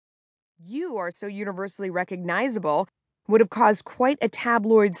You are so universally recognizable would have caused quite a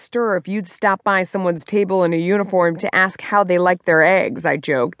tabloid stir if you'd stopped by someone's table in a uniform to ask how they liked their eggs, I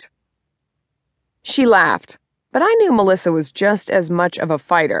joked. She laughed, but I knew Melissa was just as much of a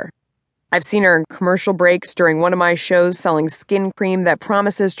fighter. I've seen her in commercial breaks during one of my shows selling skin cream that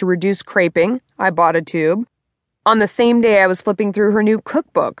promises to reduce creping. I bought a tube. On the same day I was flipping through her new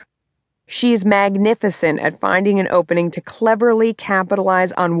cookbook. She's magnificent at finding an opening to cleverly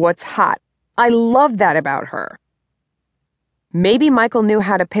capitalize on what's hot. I love that about her. Maybe Michael knew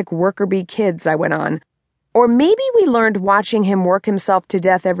how to pick worker bee kids, I went on. Or maybe we learned watching him work himself to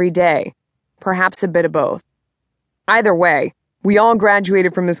death every day. Perhaps a bit of both. Either way, we all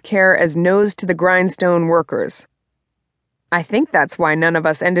graduated from his care as nose-to-the-grindstone workers. I think that's why none of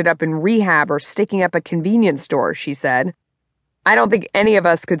us ended up in rehab or sticking up a convenience store, she said. I don't think any of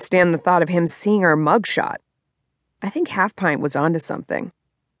us could stand the thought of him seeing our mugshot. I think Half Pint was onto something.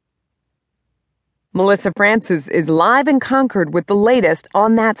 Melissa Francis is live in Concord with the latest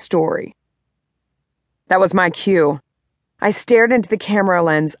on that story. That was my cue. I stared into the camera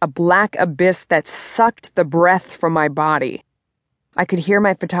lens, a black abyss that sucked the breath from my body. I could hear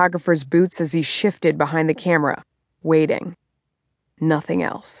my photographer's boots as he shifted behind the camera, waiting. Nothing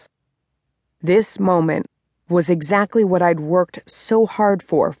else. This moment was exactly what I'd worked so hard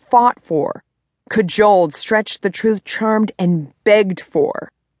for, fought for, cajoled, stretched the truth, charmed, and begged for.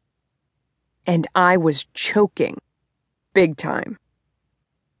 And I was choking. Big time.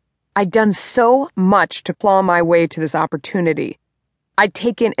 I'd done so much to claw my way to this opportunity. I'd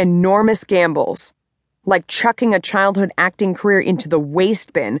taken enormous gambles, like chucking a childhood acting career into the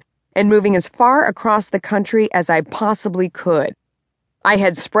waste bin and moving as far across the country as I possibly could. I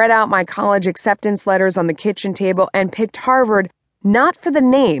had spread out my college acceptance letters on the kitchen table and picked Harvard not for the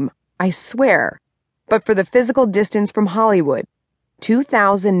name, I swear, but for the physical distance from Hollywood,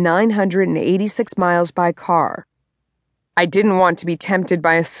 2,986 miles by car. I didn't want to be tempted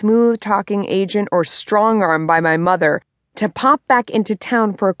by a smooth-talking agent or strong-armed by my mother to pop back into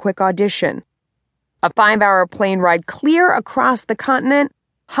town for a quick audition. A 5-hour plane ride clear across the continent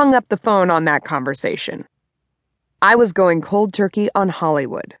hung up the phone on that conversation. I was going cold turkey on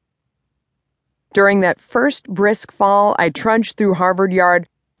Hollywood. During that first brisk fall, I trudged through Harvard Yard,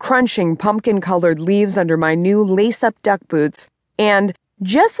 crunching pumpkin-colored leaves under my new lace-up duck boots, and,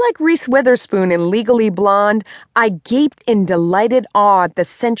 just like Reese Witherspoon in Legally Blonde, I gaped in delighted awe at the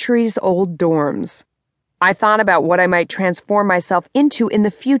centuries-old dorms. I thought about what I might transform myself into in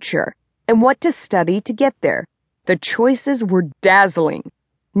the future, and what to study to get there. The choices were dazzling.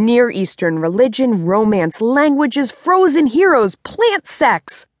 Near Eastern religion, romance, languages, frozen heroes, plant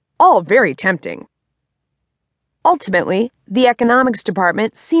sex, all very tempting. Ultimately, the economics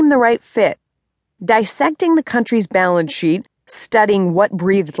department seemed the right fit. Dissecting the country's balance sheet, studying what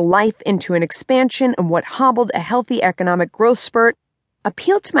breathed life into an expansion and what hobbled a healthy economic growth spurt,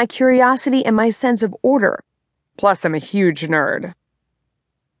 appealed to my curiosity and my sense of order. Plus, I'm a huge nerd.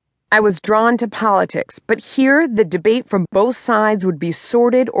 I was drawn to politics, but here the debate from both sides would be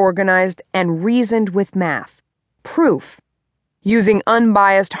sorted, organized, and reasoned with math. Proof. Using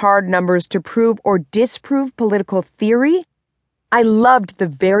unbiased hard numbers to prove or disprove political theory? I loved the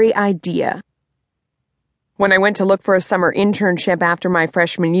very idea. When I went to look for a summer internship after my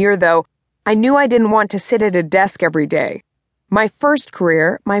freshman year, though, I knew I didn't want to sit at a desk every day. My first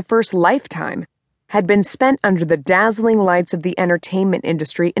career, my first lifetime, had been spent under the dazzling lights of the entertainment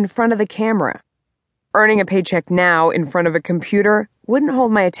industry in front of the camera. Earning a paycheck now in front of a computer wouldn't hold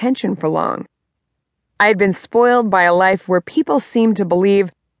my attention for long. I had been spoiled by a life where people seemed to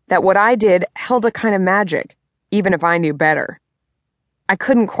believe that what I did held a kind of magic, even if I knew better. I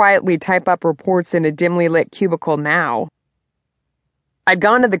couldn't quietly type up reports in a dimly lit cubicle now. I'd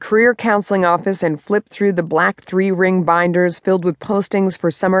gone to the career counseling office and flipped through the black 3-ring binders filled with postings for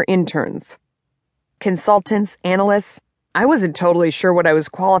summer interns. Consultants, analysts, I wasn't totally sure what I was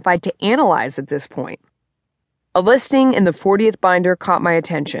qualified to analyze at this point. A listing in the 40th binder caught my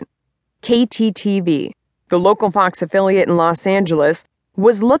attention. KTTV, the local Fox affiliate in Los Angeles,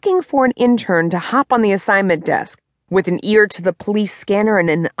 was looking for an intern to hop on the assignment desk with an ear to the police scanner and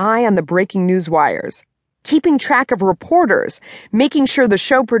an eye on the breaking news wires, keeping track of reporters, making sure the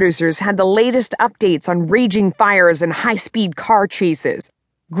show producers had the latest updates on raging fires and high-speed car chases,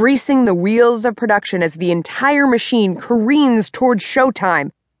 greasing the wheels of production as the entire machine careens towards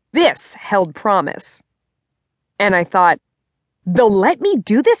showtime. This held promise. And I thought, they'll let me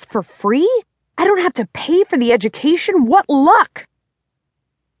do this for free? I don't have to pay for the education? What luck!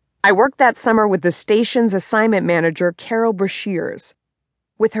 I worked that summer with the station's assignment manager, Carol Brashears.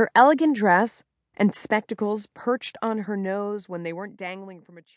 With her elegant dress and spectacles perched on her nose when they weren't dangling from a chair.